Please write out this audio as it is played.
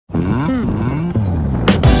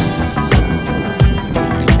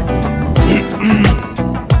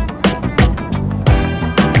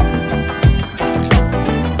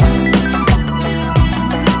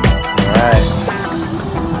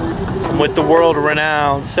with the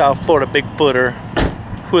world-renowned South Florida Bigfooter,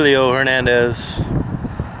 Julio Hernandez.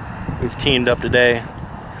 We've teamed up today.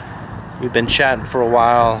 We've been chatting for a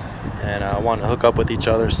while and wanting to hook up with each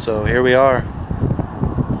other, so here we are.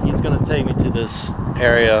 He's gonna take me to this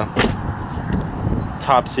area,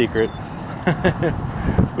 top secret.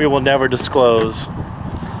 We will never disclose,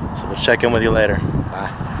 so we'll check in with you later.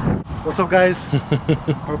 Bye. What's up, guys?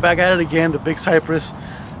 We're back at it again, the Big Cypress.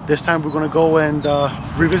 This time we're gonna go and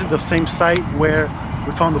revisit the same site where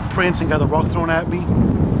we found the prints and got the rock thrown at me.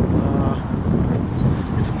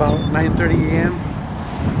 It's about 9:30 a.m.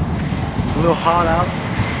 It's a little hot out.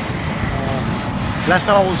 Last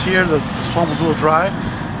time I was here, the swamp was a little dry.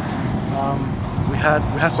 We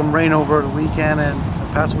had some rain over the weekend and the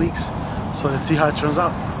past weeks, so let's see how it turns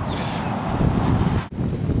out.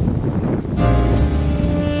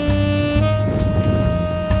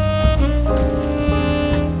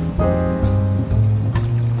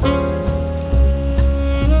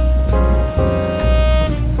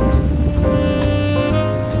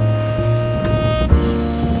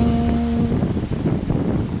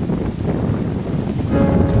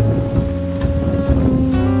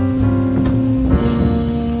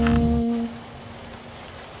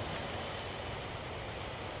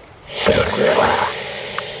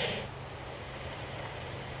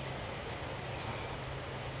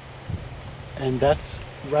 And that's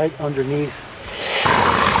right underneath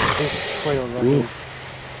this trail right here.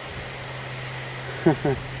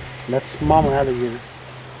 That's mama alligator.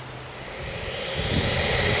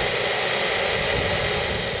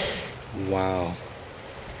 Wow.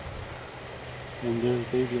 And there's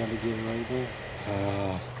baby alligator right there.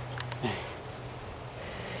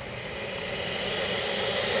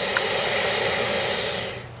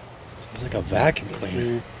 Sounds like a vacuum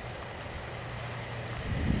cleaner.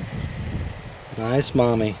 Nice,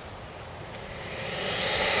 mommy.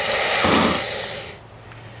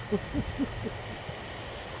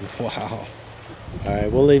 Wow. All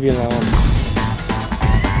right, we'll leave you alone.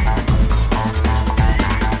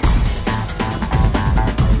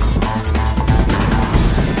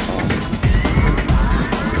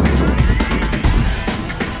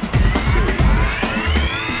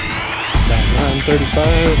 About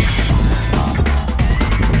 9:35.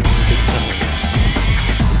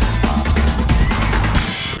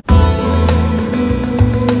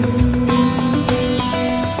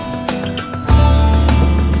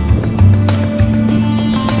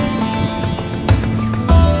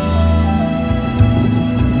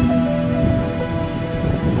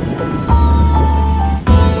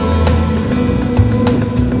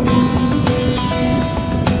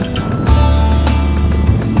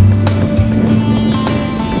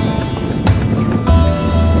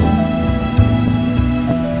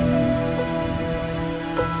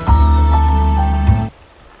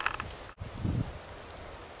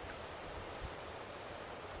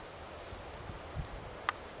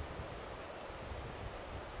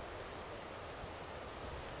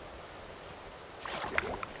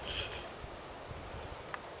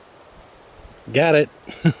 Got it.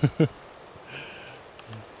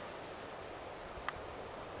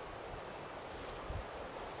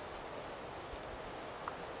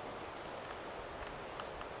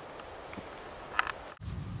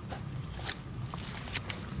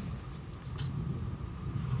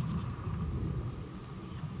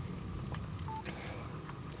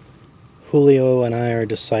 Julio and I are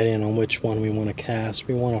deciding on which one we want to cast.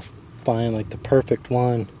 We want to find like the perfect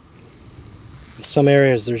one. In some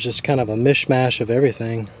areas there's just kind of a mishmash of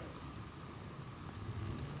everything.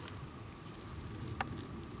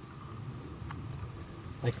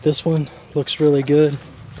 Like this one looks really good,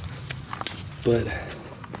 but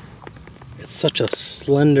it's such a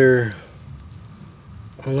slender,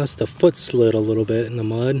 unless the foot slid a little bit in the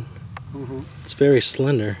mud, it's very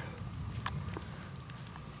slender.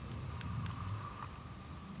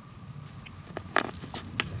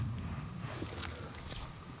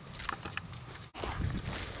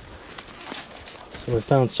 So we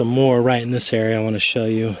found some more right in this area. I want to show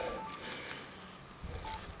you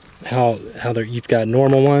how you've got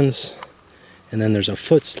normal ones, and then there's a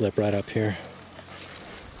foot slip right up here.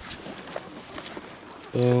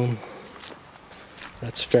 Boom.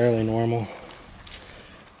 That's fairly normal.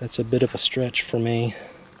 That's a bit of a stretch for me.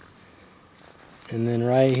 And then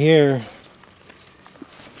right here,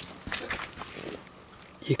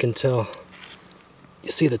 you can tell,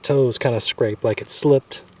 you see the toes kind of scraped, like it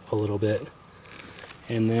slipped a little bit.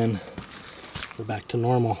 And then we're back to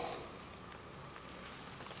normal.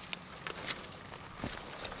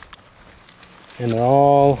 And they're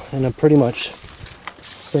all in a pretty much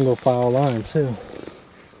single file line too.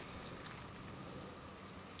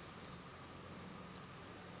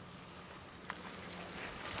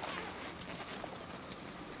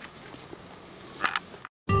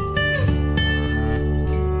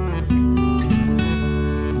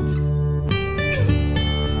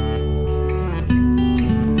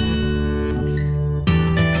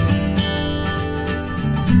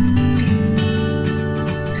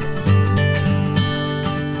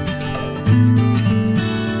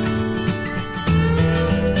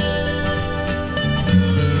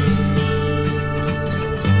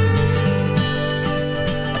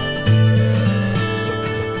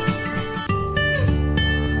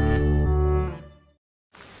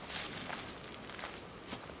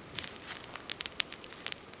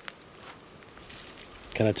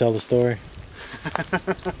 to tell the story?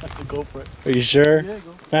 Go for it. Are you sure? Yeah,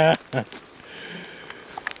 go for it.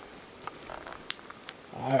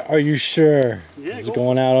 Are you sure? Yeah, It's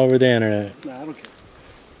going out over the internet. Nah, I don't care.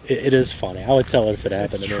 It is funny. I would tell it if it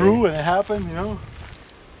happened to me. It's true, and it happened, you know.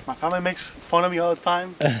 My family makes fun of me all the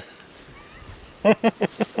time.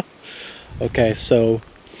 Okay, so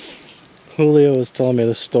Julio was telling me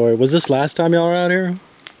the story. Was this last time y'all were out here?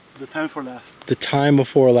 The time before last. The time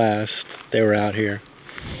before last, they were out here.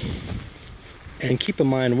 And keep in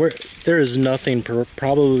mind, there is nothing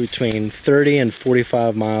probably between 30 and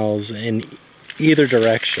 45 miles in either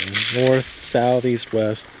direction. North, south, east,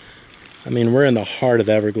 west. I mean, we're in the heart of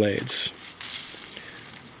the Everglades.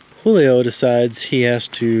 Julio decides he has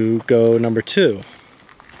to go number 2.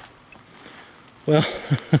 Well,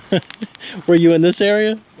 were you in this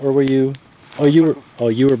area? Or were you... Oh,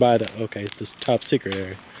 you were by the... Okay, this top secret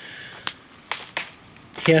area.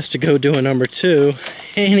 He has to go do a number 2,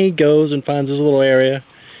 and he goes and finds this little area,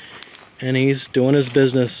 and he's doing his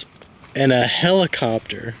business, and a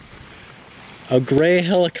helicopter, a gray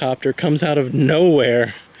helicopter, comes out of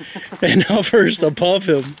nowhere and hovers above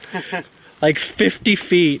him like 50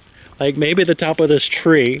 feet, like maybe the top of this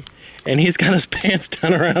tree, and he's got his pants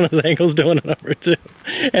down around his ankles doing a number 2,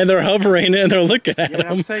 and they're hovering and they're looking at him.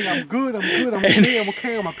 I'm saying, I'm good, I'm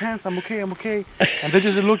okay, on my pants, I'm okay. And they're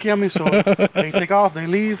just looking at me, so they take off, they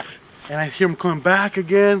leave, and I hear them coming back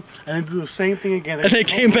again, and they do the same thing again. And they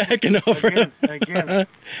came back and hovered. Again.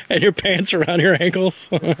 And your pants around your ankles.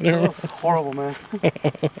 That was horrible, man. That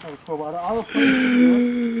was horrible.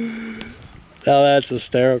 Oh, that's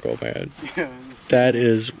hysterical, man. Yeah, that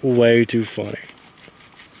is way too funny.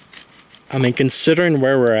 I mean, considering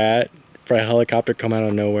where we're at, for a helicopter come out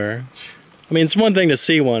of nowhere. I mean, it's one thing to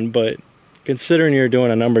see one, but considering you're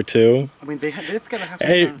doing a number 2. I mean, they've got to have some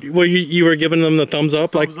hey, well, you were giving them the thumbs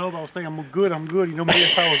up? Thumbs up, I was saying, I'm good. You know, maybe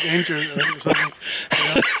if I was injured or something.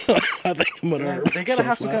 You know? I think I'm gonna hurt they got to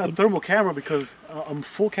have some kind of thermal camera, because I'm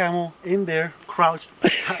full camo, in there, crouched.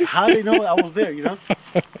 How do they know I was there, you know?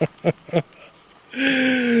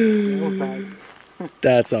 It was bad.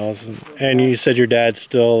 That's awesome. And you said your dad's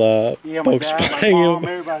still yeah, my dad, my mom,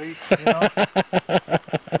 everybody. You know?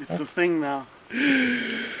 It's the thing now.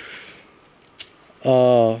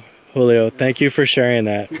 Oh, Julio, thank you for sharing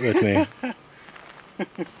that with me.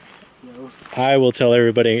 I will tell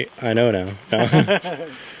everybody I know now.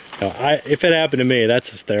 No, if it happened to me, that's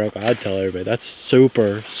hysterical. I'd tell everybody. That's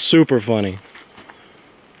super, super funny.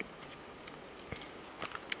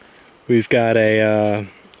 We've got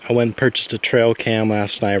I went and purchased a trail cam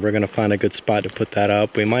last night. We're going to find a good spot to put that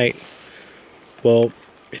up. We might, well,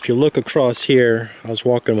 if you look across here, I was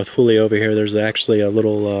walking with Julio over here, there's actually a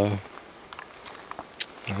little,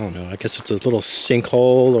 I don't know, I guess it's a little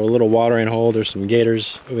sinkhole or a little watering hole. There's some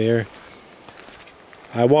gators over here.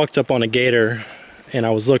 I walked up on a gator and I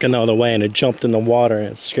was looking the other way and it jumped in the water and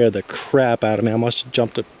it scared the crap out of me. I must have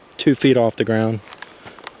jumped up 2 feet off the ground.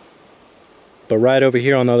 But right over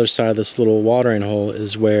here on the other side of this little watering hole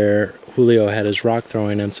is where Julio had his rock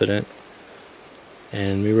throwing incident.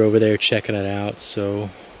 And we were over there checking it out. So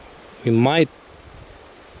we might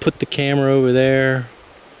put the camera over there.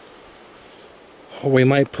 Or we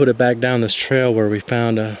might put it back down this trail where we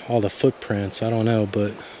found all the footprints. I don't know,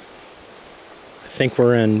 but I think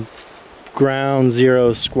we're in ground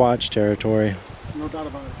zero Squatch territory. No doubt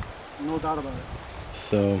about it. No doubt about it.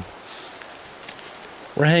 So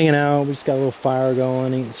we're hanging out, we just got a little fire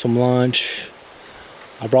going, eating some lunch.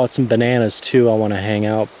 I brought some bananas too. I want to hang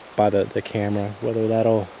out by the camera. Whether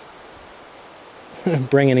that'll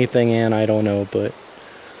bring anything in, I don't know, but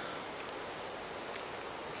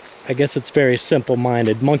I guess it's very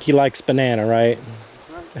simple-minded. Monkey likes banana, right?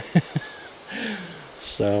 Right.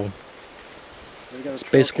 So that's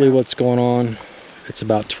basically what's going on. It's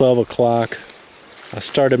about 12 o'clock. I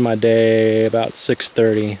started my day about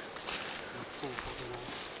 6:30.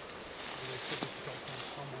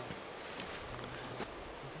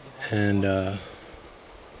 And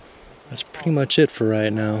that's pretty much it for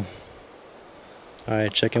right now.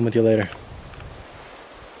 Alright, check in with you later.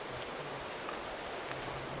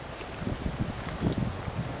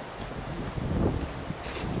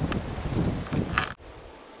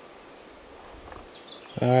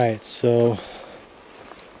 Alright, so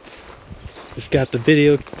we've got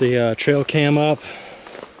the trail cam up.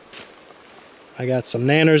 I got some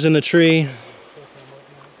nanners in the tree.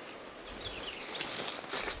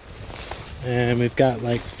 And we've got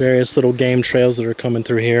like various little game trails that are coming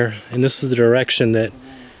through here. And this is the direction that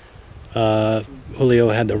Julio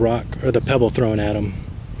had the rock or the pebble thrown at him.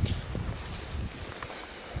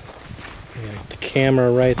 The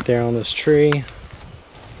camera right there on this tree.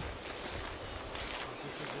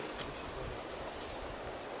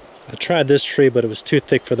 I tried this tree, but it was too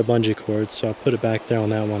thick for the bungee cord, so I put it back there on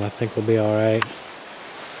that one. I think we'll be alright.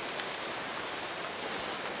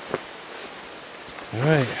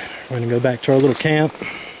 Alright, we're going to go back to our little camp,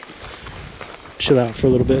 chill out for a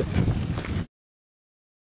little bit.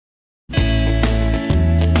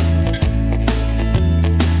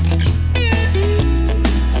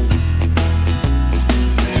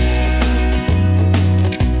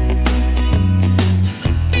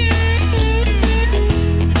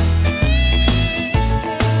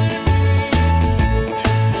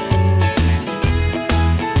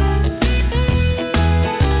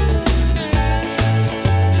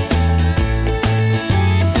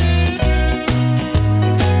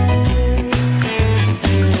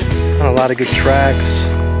 A lot of good tracks.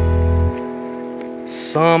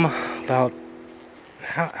 Some about,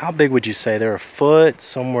 how big would you say? They're a foot,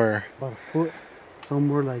 somewhere About a foot,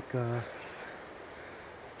 somewhere like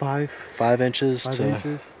 5 inches five to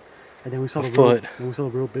inches. And then we saw a the foot. Then we saw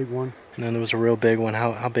the real big one. And then there was a real big one.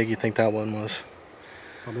 How big you think that one was?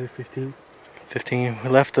 Probably 15. 15. We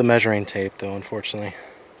left the measuring tape though, unfortunately.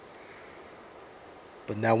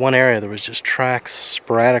 But in that one area there was just tracks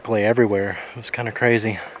sporadically everywhere. It was kind of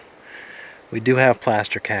crazy. We do have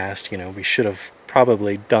plaster cast, you know, we should have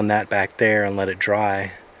probably done that back there and let it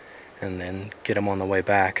dry and then get them on the way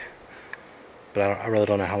back. But I really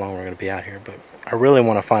don't know how long we're going to be out here, but I really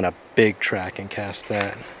want to find a big track and cast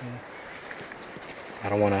that. Yeah. I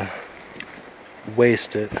don't want to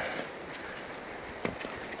waste it.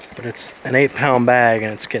 But it's an 8-pound bag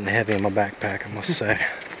and it's getting heavy in my backpack, I must say.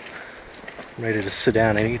 I'm ready to sit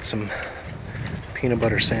down and eat some peanut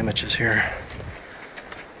butter sandwiches here.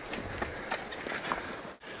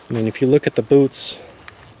 I mean, if you look at the boots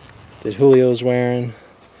that Julio's wearing,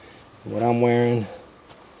 what I'm wearing,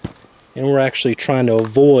 and we're actually trying to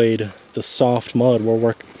avoid the soft mud.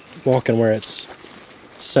 We're walking where it's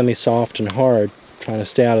semi-soft and hard, trying to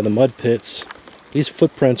stay out of the mud pits. These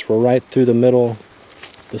footprints were right through the middle,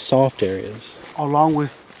 the soft areas. Along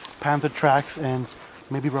with panther tracks and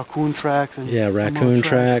maybe raccoon tracks. And yeah, raccoon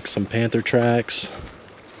tracks, some panther tracks.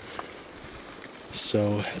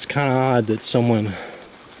 So it's kind of odd that someone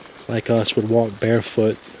like us would walk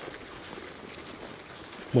barefoot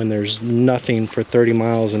when there's nothing for 30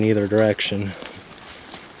 miles in either direction.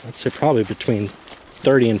 I'd say probably between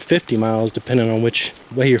 30 and 50 miles depending on which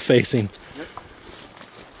way you're facing. Yep.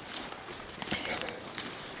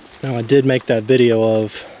 Now I did make that video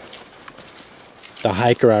of the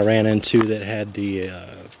hiker I ran into that had the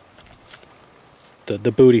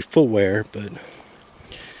booty footwear, but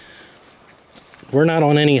we're not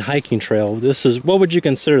on any hiking trail. This is, what would you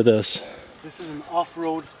consider this? This is an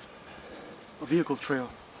off-road vehicle trail.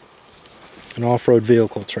 An off-road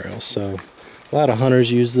vehicle trail. So a lot of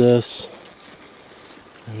hunters use this,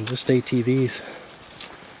 and just ATVs.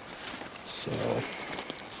 So,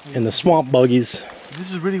 and the swamp buggies.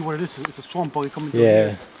 This is really where this is. It's a swamp buggy coming through. Yeah,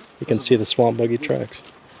 here. you can see the swamp buggy tracks.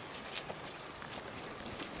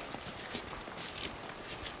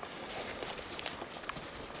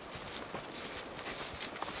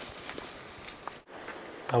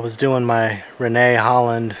 I was doing my Renee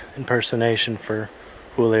Holland impersonation for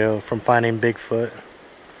Julio from Finding Bigfoot.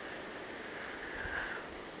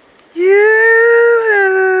 You,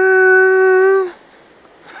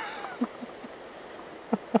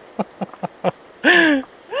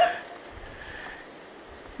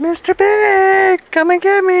 Mr. Big, come and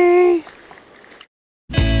get me.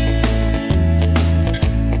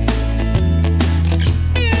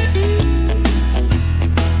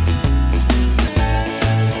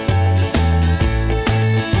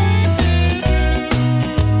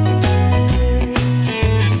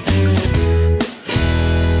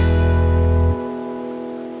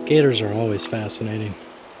 Gators are always fascinating.